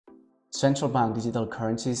Central bank digital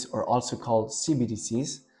currencies, or also called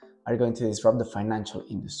CBDCs, are going to disrupt the financial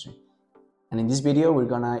industry. And in this video, we're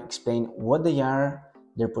gonna explain what they are,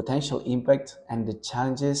 their potential impact, and the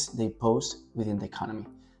challenges they pose within the economy.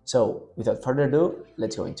 So without further ado,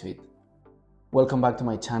 let's go into it. Welcome back to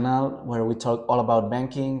my channel, where we talk all about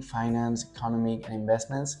banking, finance, economy, and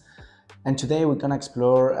investments. And today we're gonna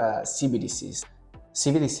explore CBDCs.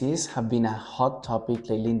 CBDCs have been a hot topic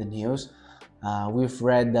lately in the news. We've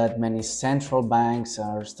read that many central banks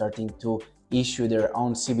are starting to issue their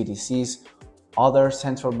own CBDCs. Other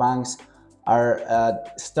central banks are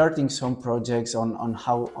starting some projects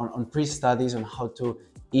on pre-studies on how to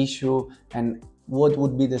issue and what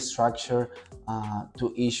would be the structure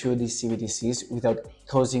to issue these CBDCs without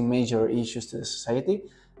causing major issues to the society.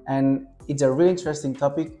 And it's a really interesting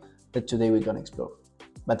topic that today we're going to explore.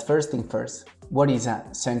 But first thing first, what is a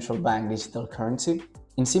central bank digital currency?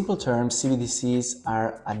 In simple terms, CBDCs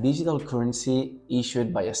are a digital currency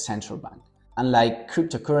issued by a central bank. Unlike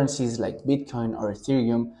cryptocurrencies like Bitcoin or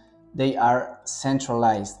Ethereum, they are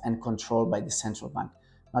centralized and controlled by the central bank,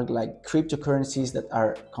 not like cryptocurrencies that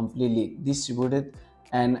are completely distributed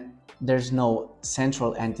and there's no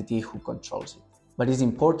central entity who controls it. But it's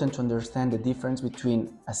important to understand the difference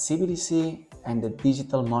between a CBDC and the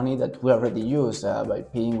digital money that we already use by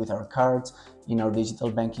paying with our cards in our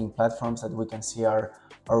digital banking platforms that we can see our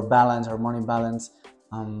balance, our money balance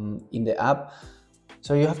in the app.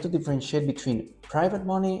 So you have to differentiate between private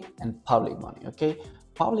money and public money, okay?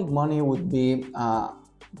 Public money would be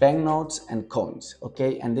banknotes and coins,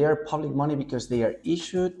 okay? And they are public money because they are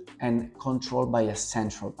issued and controlled by a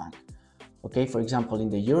central bank, okay? For example, in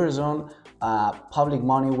the Eurozone, public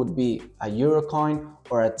money would be a euro coin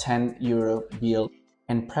or a 10 euro bill.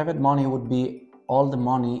 And private money would be all the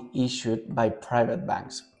money issued by private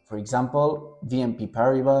banks. For example, BNP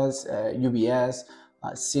Paribas, UBS,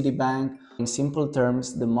 Citibank. In simple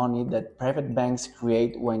terms, the money that private banks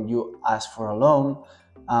create when you ask for a loan,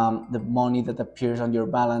 the money that appears on your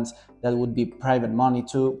balance, that would be private money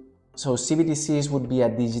too. So CBDCs would be a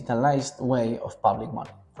digitalized way of public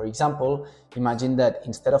money. For example, imagine that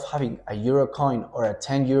instead of having a euro coin or a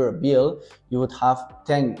 10 euro bill, you would have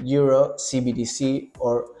 10 euro CBDC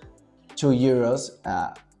or 2 euros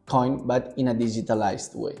coin, but in a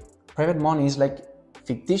digitalized way. Private money is like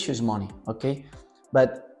fictitious money, okay?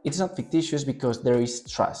 But it's not fictitious because there is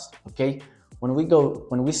trust, okay? When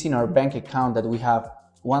we see in our bank account that we have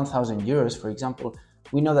 1,000 euros, for example,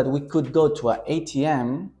 we know that we could go to an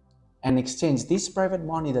ATM and exchange this private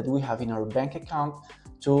money that we have in our bank account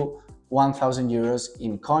to 1,000 euros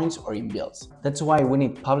in coins or in bills. That's why we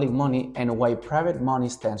need public money and why private money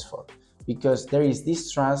stands for. Because there is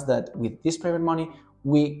this trust that with this private money,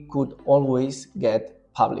 we could always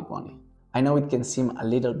get public money. I know it can seem a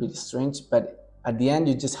little bit strange, but at the end,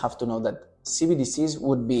 you just have to know that CBDCs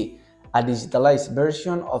would be a digitalized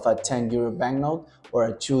version of a 10 euro banknote or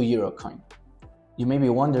a 2 euro coin. You may be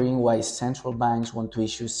wondering why central banks want to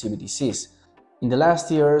issue CBDCs. In the last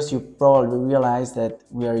years, you probably realized that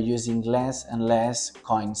we are using less and less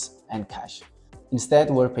coins and cash. Instead,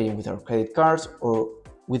 we're paying with our credit cards or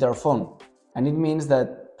with our phone. And it means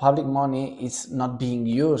that public money is not being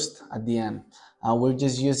used at the end. We're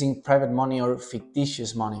just using private money or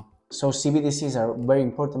fictitious money. So CBDCs are very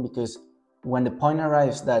important because when the point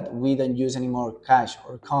arrives that we don't use any more cash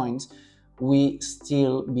or coins, we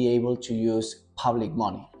still be able to use public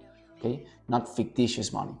money, okay? Not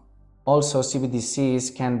fictitious money. Also,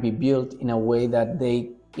 CBDCs can be built in a way that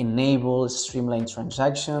they enable streamlined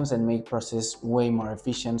transactions and make process way more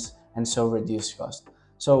efficient and so reduce cost.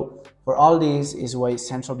 So for all this is why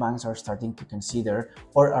central banks are starting to consider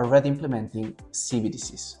or are already implementing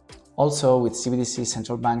CBDCs. Also, with CBDCs,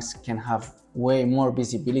 central banks can have way more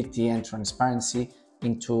visibility and transparency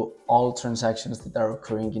into all transactions that are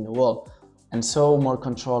occurring in the world, and so more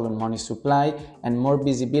control on money supply and more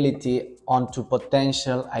visibility onto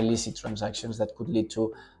potential illicit transactions that could lead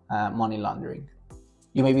to money laundering.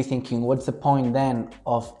 You may be thinking, what's the point then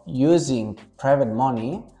of using private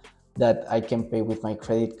money that I can pay with my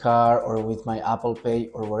credit card or with my Apple Pay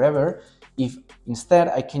or wherever, if instead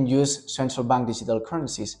I can use central bank digital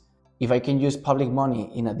currencies? If I can use public money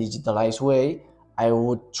in a digitalized way, I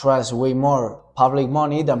would trust way more public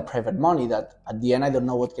money than private money that at the end, I don't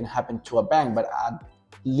know what can happen to a bank, but at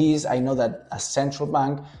least I know that a central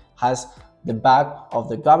bank has the back of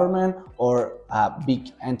the government or a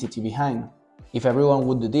big entity behind. If everyone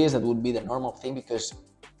would do this, that would be the normal thing because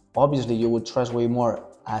obviously you would trust way more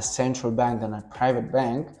a central bank than a private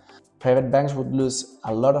bank. Private banks would lose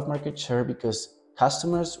a lot of market share because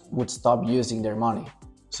customers would stop using their money.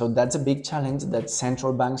 So that's a big challenge that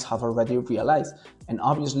central banks have already realized, and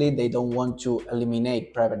obviously they don't want to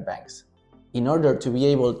eliminate private banks. In order to be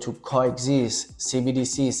able to coexist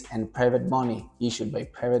CBDCs and private money issued by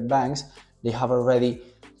private banks, they have already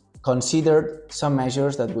considered some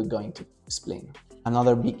measures that we're going to explain.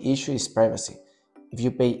 Another big issue is privacy. If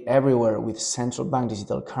you pay everywhere with central bank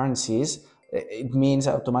digital currencies, it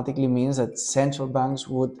automatically means that central banks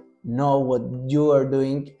would know what you are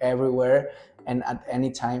doing everywhere and at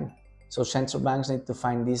any time. So central banks need to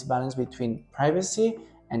find this balance between privacy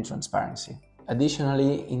and transparency.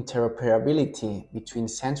 Additionally, interoperability between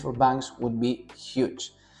central banks would be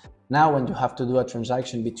huge. Now, when you have to do a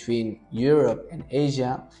transaction between Europe and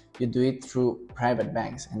Asia, you do it through private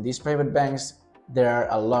banks. And these private banks, there are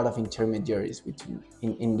a lot of intermediaries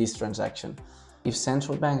in this transaction. If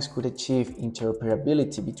central banks could achieve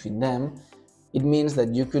interoperability between them, it means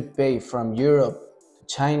that you could pay from Europe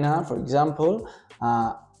to China, for example,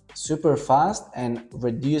 super fast and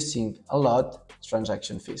reducing a lot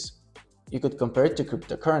transaction fees. You could compare it to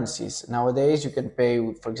cryptocurrencies. Nowadays, you can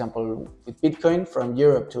pay, for example, with Bitcoin from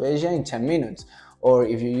Europe to Asia in 10 minutes. Or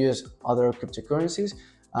if you use other cryptocurrencies,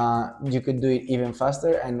 you could do it even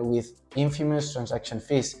faster and with infamous transaction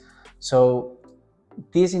fees. So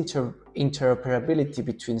this interoperability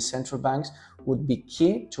between central banks would be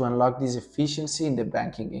key to unlock this efficiency in the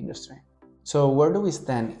banking industry. So where do we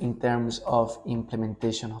stand in terms of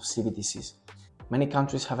implementation of CBDCs? Many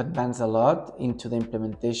countries have advanced a lot into the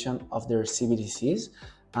implementation of their CBDCs,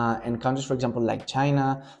 and countries, for example, like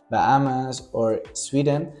China, Bahamas, or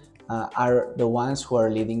Sweden are the ones who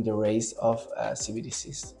are leading the race of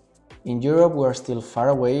CBDCs. In Europe, we are still far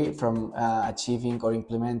away from achieving or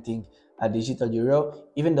implementing a digital euro,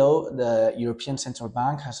 even though the European Central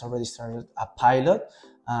Bank has already started a pilot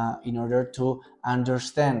in order to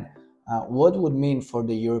understand what would mean for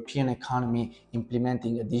the European economy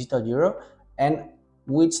implementing a digital euro, and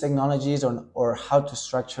which technologies or how to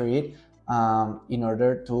structure it in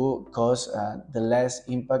order to cause the less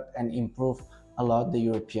impact and improve a lot the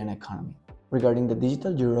European economy. Regarding the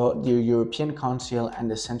digital euro, the European Council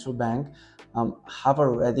and the Central Bank have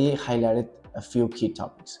already highlighted a few key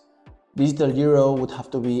topics. Digital euro would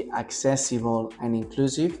have to be accessible and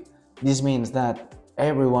inclusive. This means that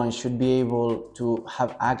everyone should be able to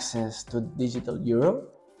have access to digital euro.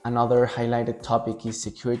 Another highlighted topic is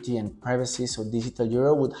security and privacy. So digital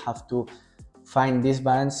euro would have to find this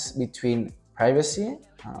balance between privacy,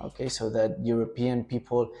 so that European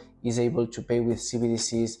people is able to pay with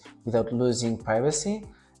CBDCs without losing privacy,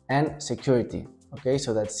 and security,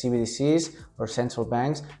 so that CBDCs or central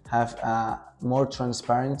banks have more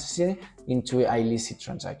transparency into illicit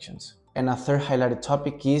transactions. And a third highlighted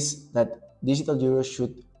topic is that digital euro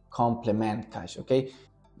should complement cash,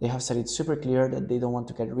 They have said it super clear that they don't want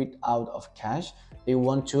to get rid out of cash. They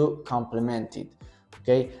want to complement it,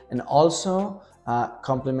 And also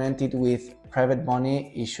complement it with private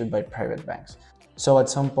money issued by private banks. So at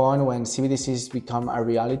some point when CBDCs become a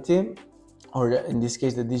reality, or in this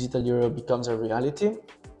case the digital euro becomes a reality,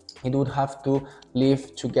 it would have to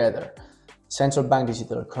live together. Central bank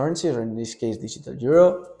digital currencies, or in this case digital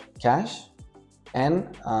euro, cash,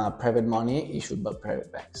 and private money issued by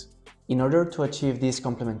private banks. In order to achieve this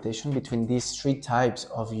complementation between these three types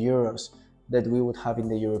of euros that we would have in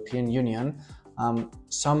the European Union,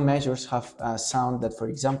 some measures have shown that, for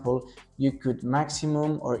example, you could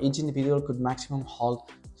maximum, or each individual could maximum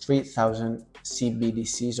hold 3,000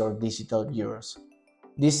 CBDCs or digital euros.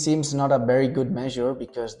 This seems not a very good measure,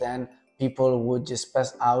 because then people would just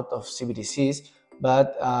pass out of CBDCs,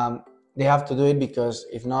 but they have to do it because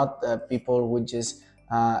if not, people would just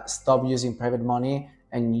stop using private money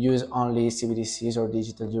and use only CBDCs or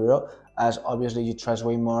digital euro, as obviously you trust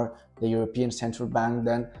way more the European Central Bank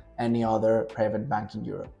than any other private bank in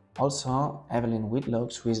Europe. Also, Evelyn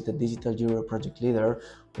Whitlock, who is the digital euro project leader,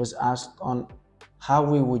 was asked on how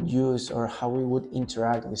we would use or how we would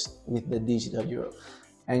interact with the digital euro.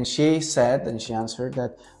 And she said, and she answered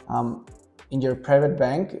that in your private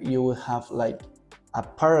bank, you would have like a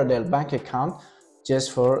parallel bank account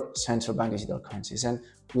just for central bank digital currencies, and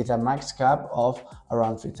with a max cap of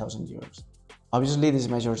around 3,000 euros. Obviously, these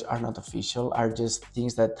measures are not official, are just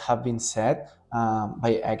things that have been said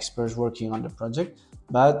by experts working on the project,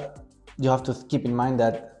 but you have to keep in mind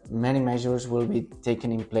that many measures will be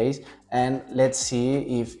taken in place, and let's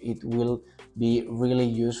see if it will be really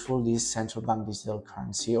useful, this central bank digital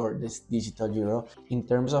currency or this digital euro. In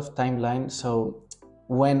terms of timeline, so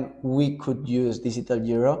when we could use digital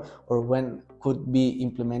euro or when could be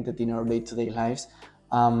implemented in our day-to-day lives,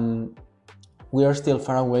 We are still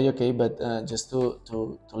far away, okay, but just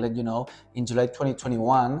to let you know, in July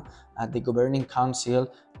 2021, the Governing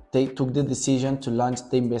Council, they took the decision to launch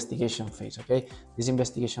the investigation phase, okay? This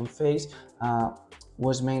investigation phase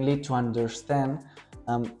was mainly to understand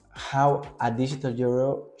how a digital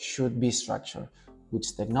euro should be structured,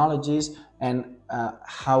 which technologies, and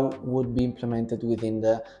how would be implemented within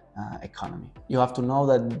the economy. You have to know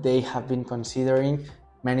that they have been considering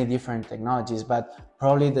many different technologies, but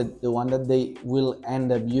probably the one that they will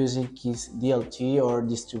end up using is DLT, or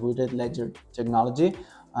distributed ledger technology,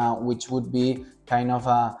 which would be kind of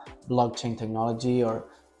a blockchain technology, or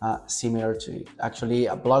similar to it. Actually,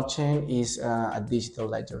 a blockchain is a digital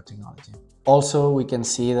ledger technology. Also, we can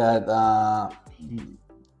see that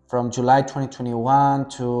from July 2021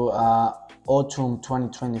 to autumn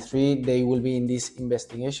 2023, they will be in this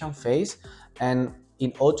investigation phase, and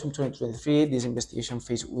in autumn 2023, this investigation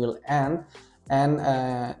phase will end, and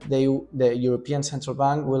the European Central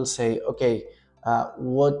Bank will say, okay,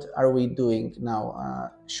 what are we doing now?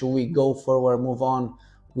 Should we go forward, move on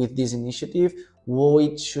with this initiative?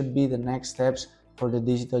 What should be the next steps for the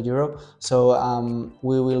digital euro? So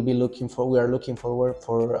we are looking forward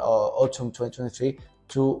for autumn 2023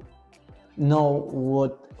 to know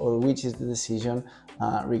what or which is the decision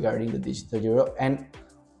regarding the digital euro, and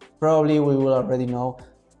probably we will already know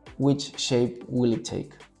which shape will it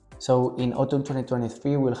take. So in autumn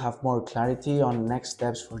 2023, we'll have more clarity on next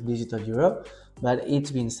steps for digital euro, but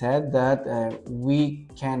it's been said that we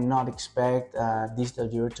cannot expect digital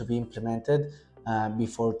euro to be implemented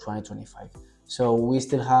before 2025. So we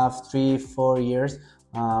still have 3-4 years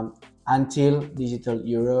until digital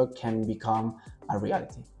euro can become a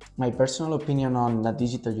reality. My personal opinion on the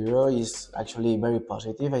digital euro is actually very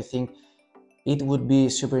positive. I think it would be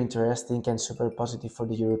super interesting and super positive for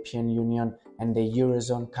the European Union and the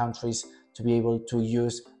Eurozone countries to be able to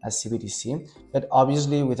use a CBDC. But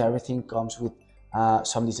obviously, with everything comes with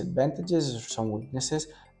some disadvantages or some weaknesses.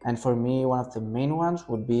 And for me, one of the main ones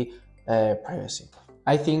would be privacy.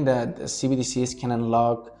 I think that CBDCs can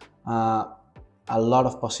unlock a lot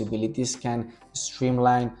of possibilities, can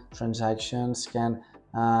streamline transactions, can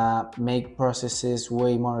make processes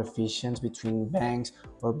way more efficient between banks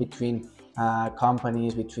or between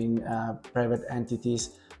companies, between private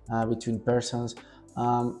entities, between persons.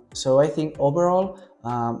 So I think overall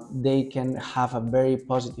they can have a very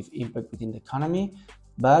positive impact within the economy,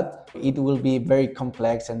 but it will be very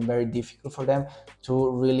complex and very difficult for them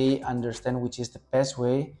to really understand which is the best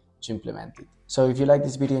way to implement it. So if you like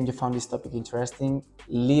this video and you found this topic interesting,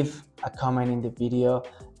 leave a comment in the video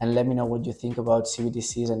and let me know what you think about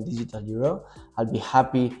CBDCs and digital euro. I'll be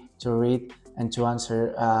happy to read and to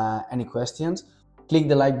answer any questions. Click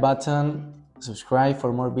the like button, subscribe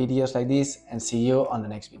for more videos like this, and see you on the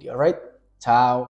next video. All right? Ciao.